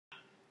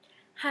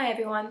Hi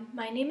everyone,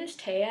 my name is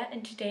Taya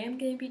and today I'm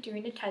going to be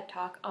doing a TED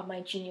Talk on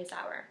my Genius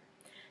Hour.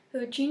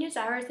 So Genius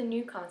Hour is a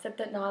new concept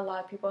that not a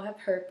lot of people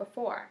have heard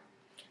before.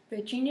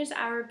 The Genius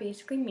Hour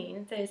basically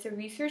means that it's a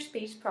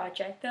research-based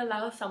project that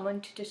allows someone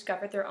to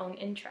discover their own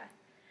interest.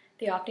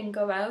 They often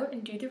go out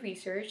and do the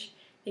research,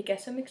 they get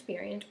some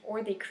experience,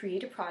 or they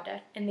create a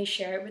product and they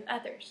share it with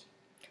others.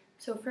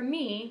 So for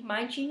me,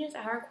 my Genius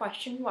Hour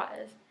question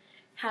was,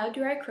 how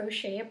do I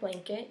crochet a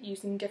blanket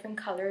using different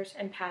colors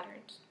and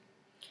patterns?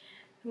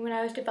 When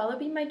I was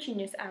developing my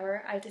Genius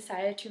Hour, I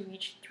decided to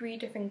reach 3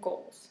 different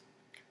goals.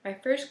 My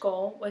first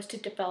goal was to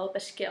develop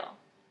a skill.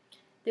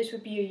 This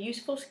would be a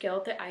useful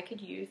skill that I could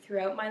use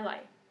throughout my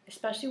life,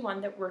 especially one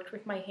that worked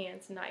with my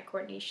hands and eye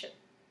coordination.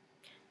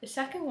 The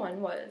second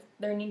one was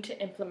learning to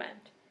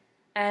implement.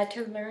 I had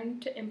to learn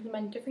to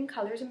implement different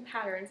colors and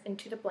patterns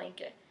into the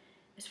blanket,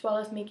 as well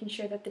as making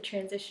sure that the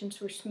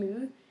transitions were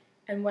smooth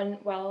and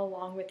went well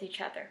along with each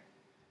other.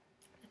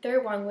 The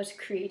third one was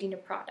creating a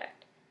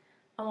product.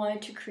 I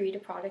wanted to create a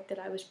product that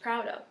I was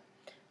proud of,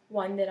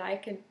 one that I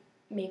could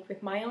make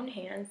with my own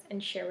hands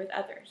and share with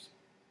others.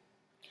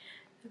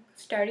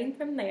 Starting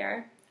from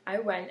there, I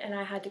went and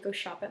I had to go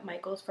shop at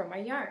Michael's for my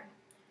yarn.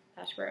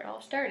 That's where it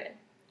all started.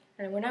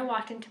 And when I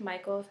walked into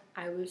Michael's,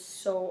 I was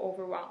so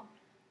overwhelmed.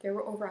 There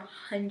were over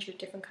 100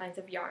 different kinds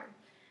of yarn,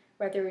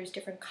 whether it was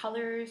different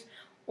colors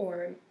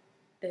or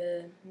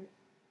the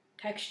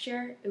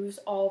texture, it was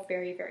all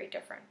very, very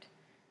different.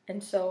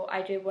 And so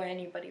I did what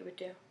anybody would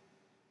do.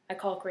 I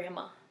called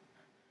Grandma,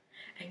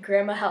 and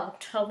Grandma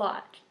helped a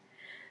lot.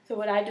 So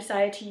what I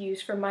decided to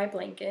use for my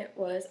blanket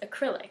was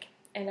acrylic,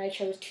 and I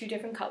chose 2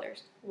 different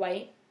colors,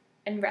 white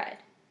and red.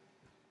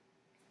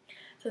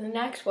 So the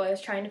next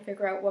was trying to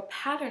figure out what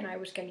pattern I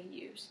was going to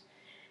use.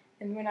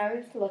 And when I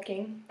was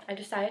looking, I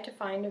decided to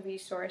find a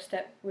resource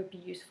that would be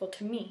useful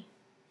to me.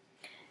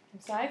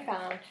 And so I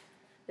found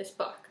this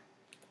book,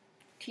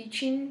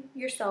 Teaching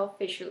Yourself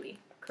Visually,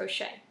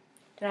 Crochet.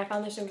 And I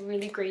found this a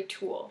really great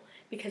tool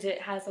because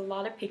it has a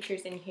lot of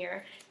pictures in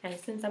here, and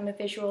since I'm a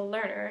visual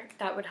learner,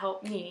 that would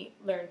help me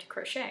learn to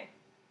crochet.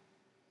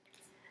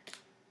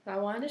 So I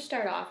wanted to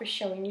start off with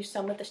showing you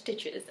some of the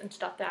stitches and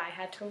stuff that I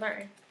had to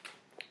learn.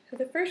 So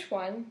the first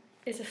one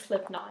is a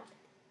slip knot.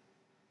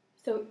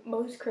 So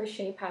most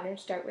crochet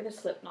patterns start with a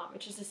slip knot,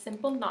 which is a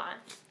simple knot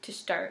to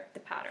start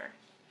the pattern.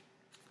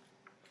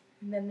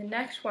 And then the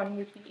next one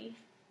would be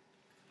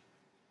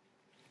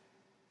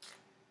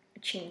a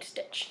chain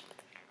stitch.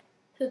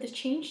 So the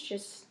chain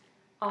stitch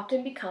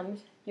often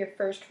becomes your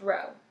first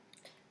row.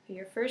 So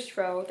your first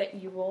row that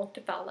you will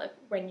develop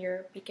when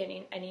you're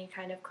beginning any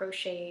kind of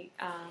crochet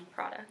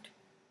product.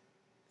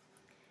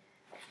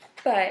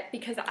 But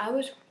because I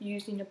was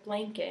using a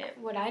blanket,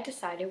 what I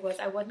decided was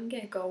I wasn't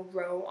going to go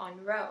row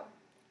on row.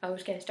 I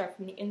was going to start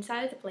from the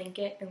inside of the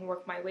blanket and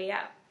work my way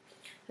out.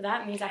 So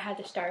that means I had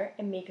to start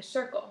and make a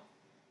circle.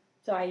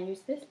 So I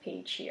used this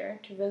page here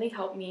to really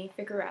help me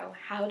figure out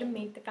how to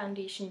make the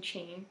foundation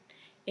chain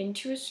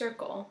into a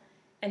circle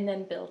and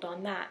then build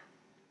on that.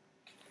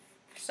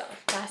 So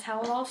that's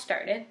how it all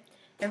started.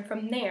 And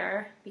from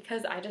there,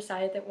 because I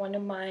decided that one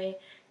of my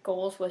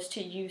goals was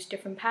to use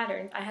different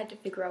patterns, I had to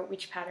figure out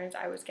which patterns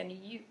I was going to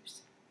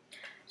use.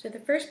 So the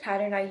first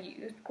pattern I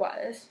used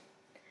was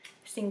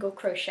single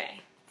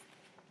crochet.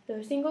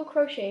 So single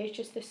crochet is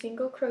just a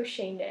single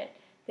crochet knit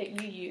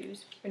that you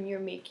use when you're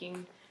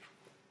making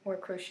or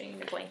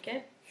crocheting a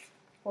blanket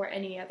or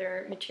any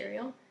other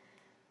material.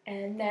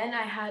 And then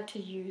I had to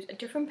use a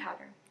different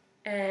pattern.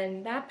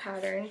 And that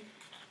pattern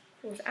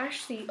was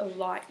actually a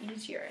lot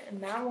easier,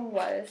 and that one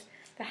was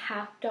the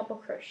half double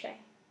crochet.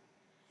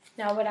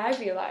 Now what I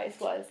realized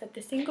was that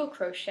the single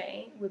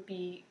crochet would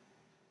be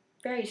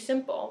very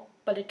simple,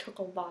 but it took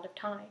a lot of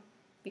time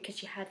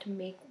because you had to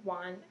make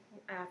one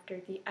after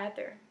the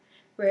other,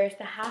 whereas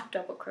the half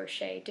double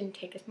crochet didn't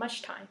take as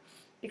much time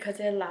because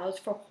it allows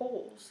for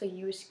holes, so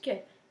you would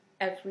skip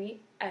every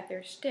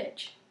other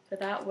stitch, so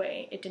that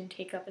way it didn't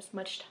take up as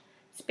much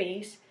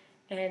space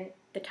and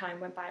the time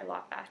went by a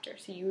lot faster.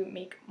 So you would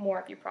make more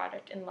of your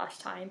product in less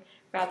time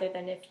rather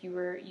than if you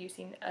were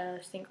using a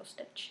single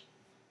stitch.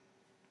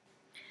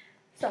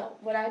 So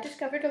what I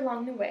discovered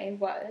along the way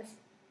was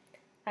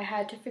I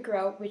had to figure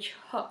out which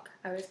hook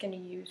I was going to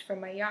use for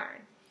my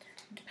yarn.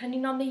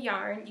 Depending on the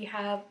yarn, you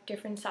have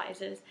different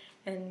sizes,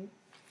 and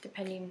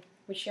depending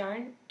which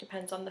yarn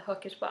depends on the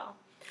hook as well.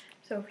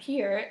 So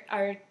here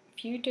are a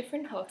few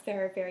different hooks that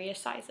are various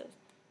sizes.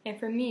 And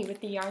for me, with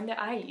the yarn that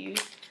I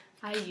use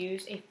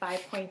a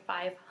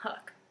 5.5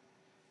 hook.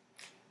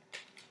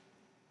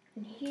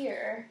 And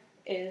here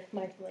is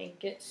my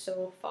blanket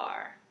so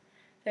far.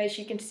 As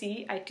you can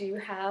see, I do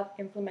have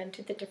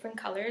implemented the different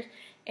colors,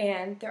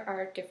 and there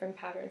are different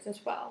patterns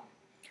as well.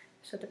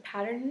 So the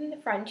pattern in the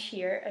front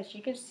here, as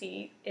you can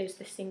see, is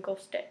the single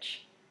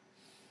stitch.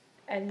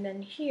 And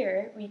then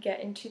here we get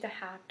into the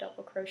half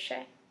double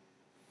crochet.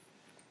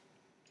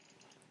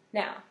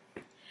 Now,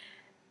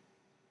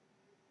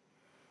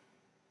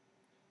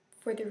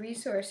 for the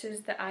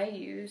resources that I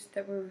used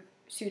that were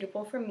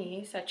suitable for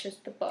me, such as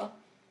the book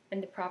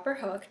and the proper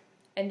hook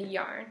and the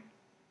yarn,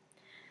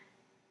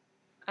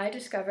 I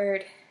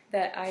discovered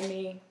that I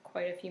made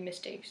quite a few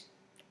mistakes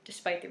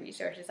despite the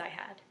resources I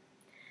had.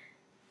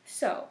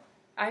 So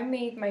I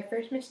made my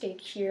first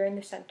mistake here in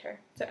the center.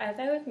 So as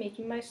I was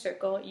making my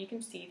circle, you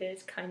can see that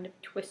it's kind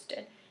of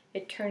twisted.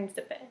 It turns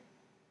a bit.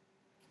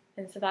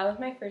 And so that was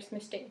my first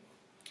mistake.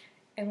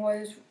 And what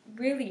was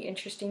really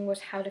interesting was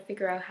how to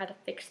figure out how to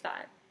fix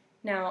that.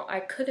 Now, I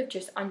could have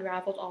just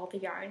unraveled all the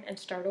yarn and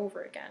start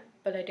over again,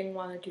 but I didn't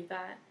want to do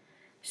that.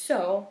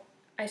 So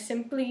I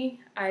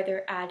simply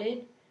either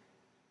added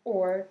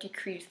or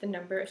decreased the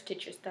number of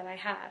stitches that I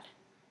had.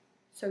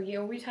 So you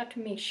always have to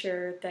make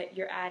sure that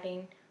you're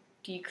adding,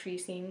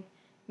 decreasing,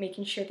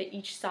 making sure that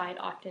each side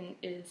often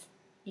is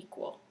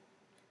equal.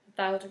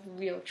 That was a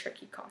real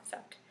tricky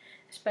concept,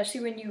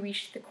 especially when you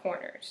reach the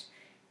corners,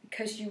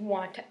 because you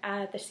want to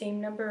add the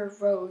same number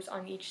of rows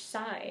on each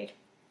side.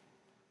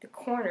 The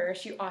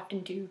corners you often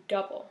do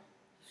double,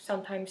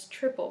 sometimes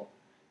triple,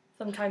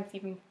 sometimes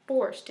even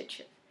 4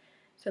 stitches.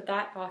 So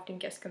that often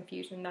gets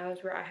confusing. That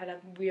was where I had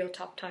a real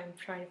tough time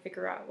trying to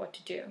figure out what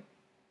to do.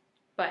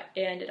 But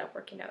it ended up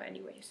working out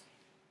anyways.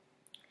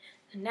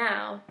 And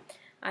now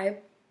I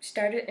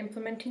started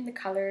implementing the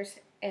colors,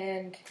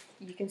 and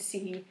you can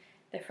see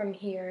that from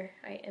here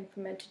I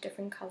implemented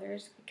different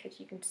colors because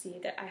you can see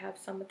that I have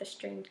some of the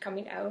strings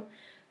coming out.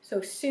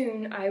 So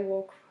soon I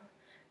will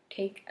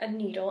take a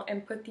needle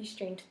and put these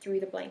strings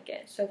through the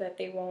blanket so that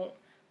they won't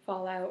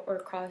fall out or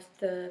cause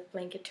the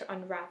blanket to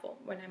unravel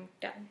when I'm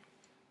done.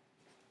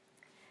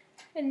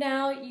 And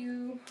now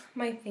you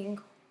might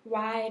think,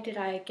 why did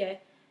I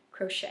get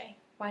crochet?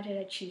 Why did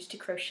I choose to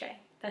crochet?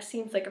 That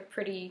seems like a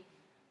pretty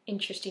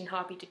interesting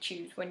hobby to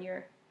choose when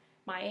you're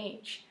my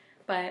age.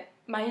 But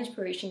my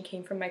inspiration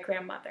came from my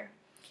grandmother.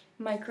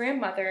 My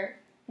grandmother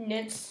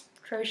knits,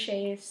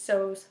 crochets,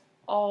 sews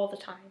all the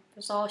time.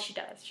 That's all she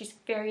does. She's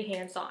very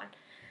hands-on.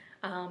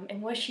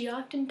 And what she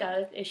often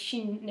does is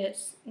she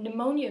knits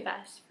pneumonia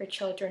vests for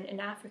children in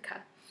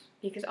Africa,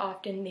 because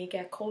often they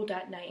get cold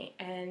at night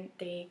and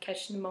they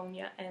catch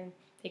pneumonia and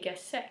they get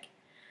sick.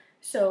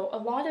 So a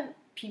lot of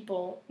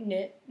people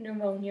knit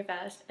pneumonia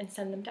vests and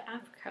send them to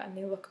Africa, and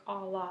they look a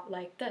lot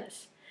like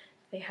this.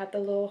 They have the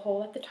little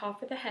hole at the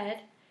top of the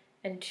head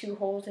and 2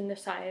 holes in the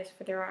sides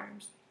for their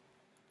arms.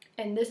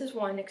 And this is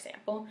one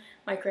example.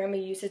 My grandma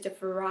uses a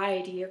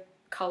variety of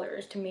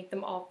colors to make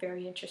them all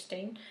very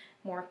interesting.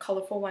 More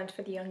colorful ones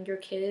for the younger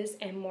kids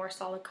and more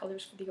solid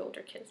colors for the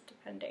older kids,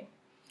 depending.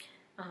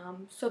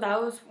 So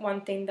that was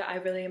one thing that I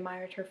really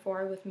admired her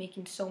for, with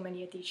making so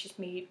many of these. She's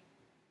made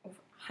over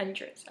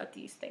hundreds of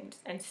these things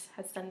and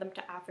has sent them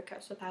to Africa.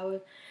 So that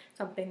was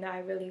something that I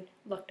really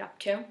looked up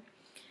to.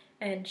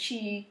 And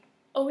she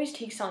always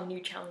takes on new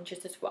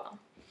challenges as well.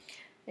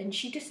 And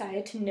she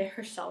decided to knit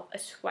herself a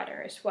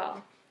sweater as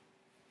well.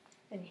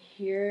 And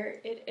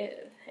here it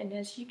is. And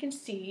as you can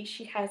see,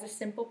 she has a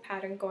simple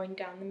pattern going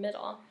down the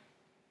middle.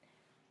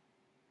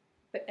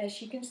 But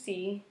as you can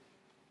see,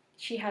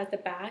 she has the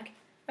back,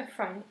 a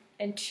front,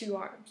 and 2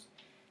 arms.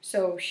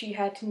 So she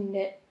had to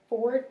knit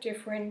 4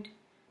 different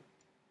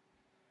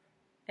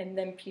and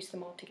then piece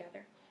them all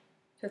together.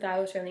 So that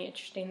was really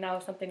interesting. That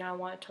was something I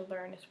wanted to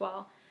learn as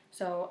well.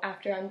 So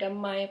after I'm done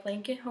my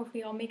blanket,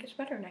 hopefully I'll make a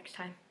sweater next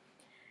time.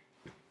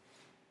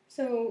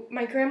 So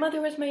my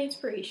grandmother was my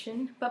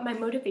inspiration, but my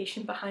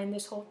motivation behind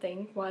this whole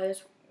thing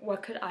was,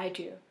 what could I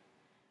do?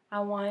 I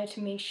wanted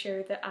to make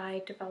sure that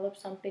I developed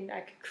something, that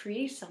I could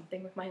create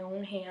something with my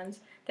own hands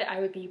that I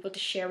would be able to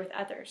share with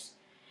others.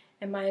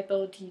 And my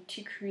ability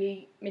to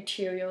create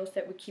materials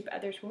that would keep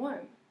others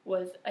warm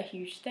was a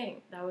huge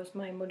thing. That was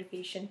my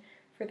motivation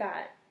for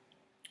that.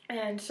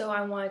 And so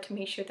I wanted to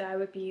make sure that I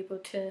would be able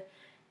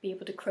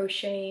to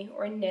crochet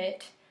or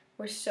knit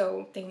or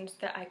sew things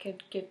that I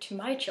could give to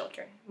my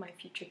children, my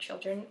future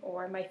children,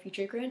 or my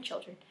future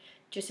grandchildren,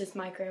 just as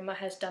my grandma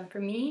has done for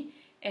me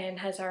and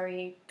has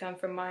already done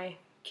for my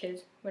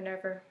kids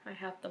whenever I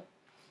have them.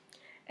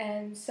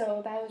 And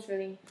so that was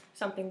really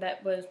something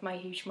that was my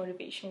huge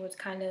motivation, was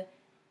kind of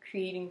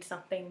creating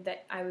something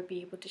that I would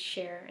be able to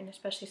share, and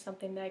especially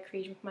something that I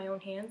created with my own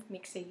hands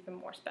makes it even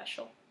more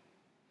special.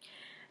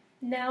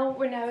 Now,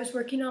 when I was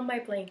working on my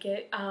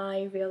blanket,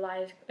 I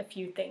realized a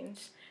few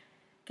things.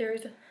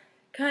 There's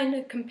kind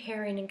of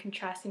comparing and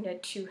contrasting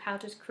it to how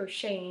does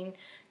crocheting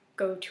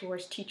go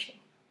towards teaching.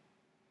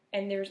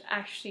 And there's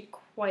actually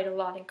quite a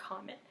lot in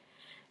common.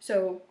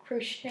 So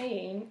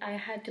crocheting, I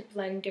had to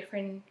blend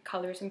different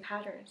colors and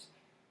patterns.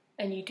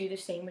 And you do the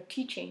same with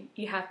teaching.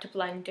 You have to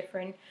blend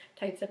different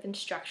types of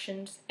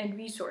instructions and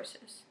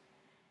resources.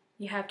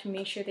 You have to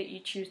make sure that you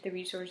choose the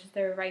resources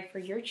that are right for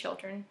your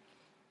children,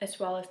 as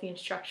well as the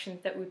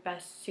instructions that would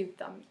best suit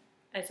them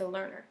as a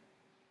learner.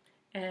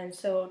 And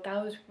so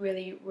that was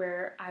really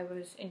where I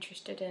was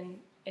interested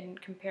in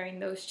comparing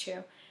those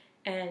two.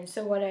 And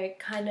so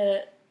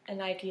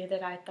an idea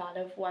that I thought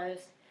of was,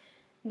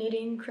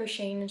 knitting,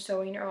 crocheting, and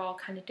sewing are all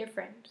kind of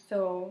different.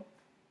 So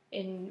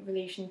in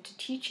relation to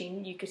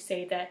teaching, you could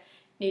say that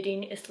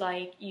knitting is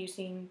like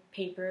using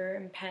paper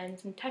and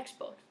pens and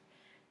textbooks,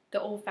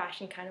 the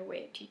old-fashioned kind of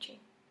way of teaching.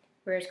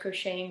 Whereas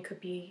crocheting could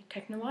be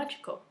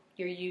technological.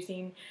 You're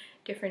using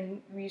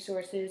different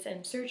resources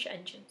and search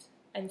engines.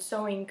 And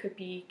sewing could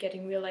be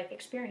getting real life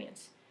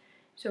experience.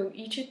 So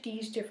each of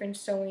these different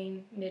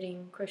sewing,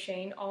 knitting,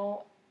 crocheting,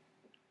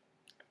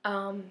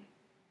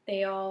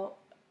 they all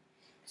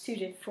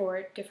suited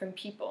for different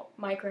people.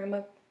 My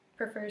grandma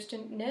prefers to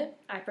knit,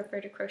 I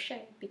prefer to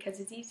crochet because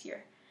it's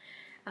easier.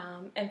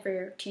 And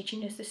for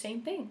teaching, it's the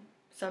same thing.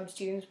 Some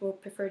students will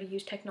prefer to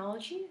use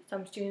technology,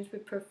 some students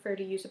would prefer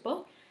to use a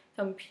book,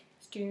 some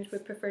students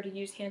would prefer to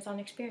use hands-on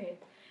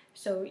experience.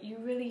 So you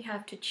really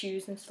have to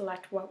choose and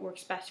select what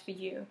works best for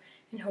you.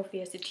 And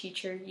hopefully as a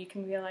teacher, you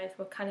can realize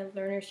what kind of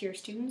learners your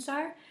students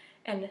are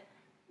and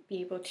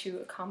be able to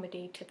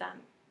accommodate to them.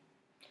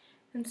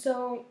 And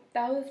so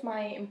that was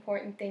my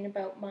important thing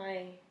about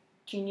my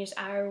Genius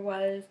Hour,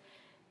 was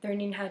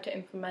learning how to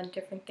implement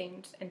different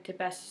things and to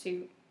best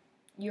suit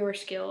your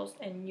skills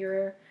and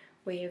your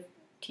way of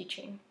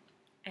teaching.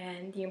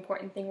 And the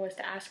important thing was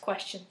to ask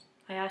questions.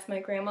 I asked my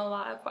grandma a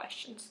lot of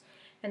questions,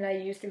 and I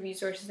used the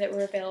resources that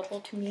were available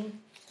to me,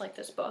 like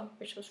this book,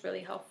 which was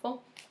really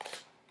helpful.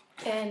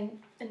 And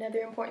another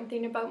important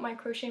thing about my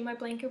crocheting my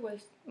blanket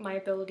was my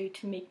ability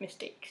to make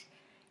mistakes.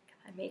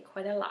 I made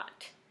quite a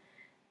lot.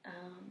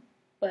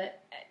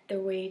 But the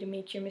way to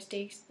make your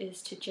mistakes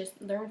is to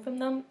just learn from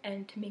them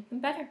and to make them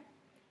better,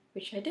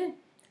 which I did.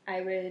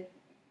 I would,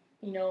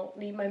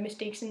 leave my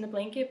mistakes in the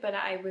blanket, but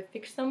I would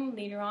fix them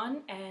later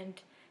on, and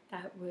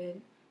that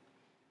would,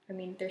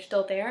 they're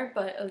still there,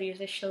 but at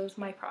least it shows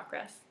my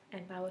progress.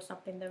 And that was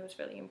something that was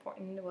really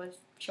important, was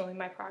showing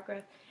my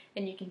progress.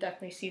 And you can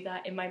definitely see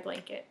that in my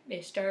blanket.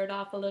 It started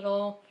off a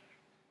little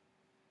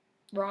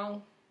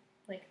wrong,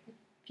 like a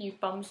few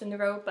bumps in the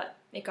road, but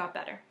it got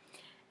better.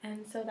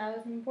 And so that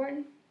was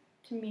important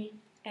to me,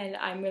 and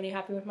I'm really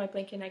happy with my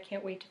blanket and I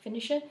can't wait to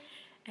finish it.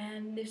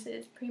 And this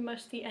is pretty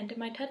much the end of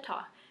my TED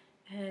Talk.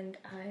 And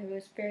I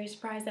was very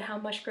surprised at how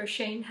much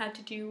crocheting had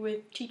to do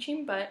with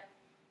teaching, but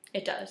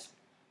it does.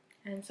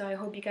 And so I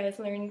hope you guys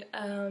learned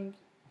a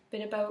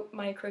bit about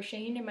my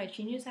crocheting and my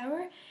Genius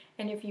Hour.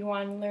 And if you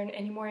want to learn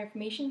any more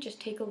information,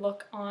 just take a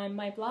look on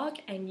my blog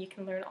and you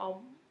can learn a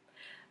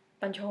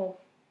bunch of whole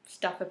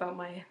stuff about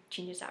my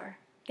Genius Hour.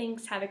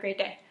 Thanks, have a great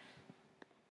day.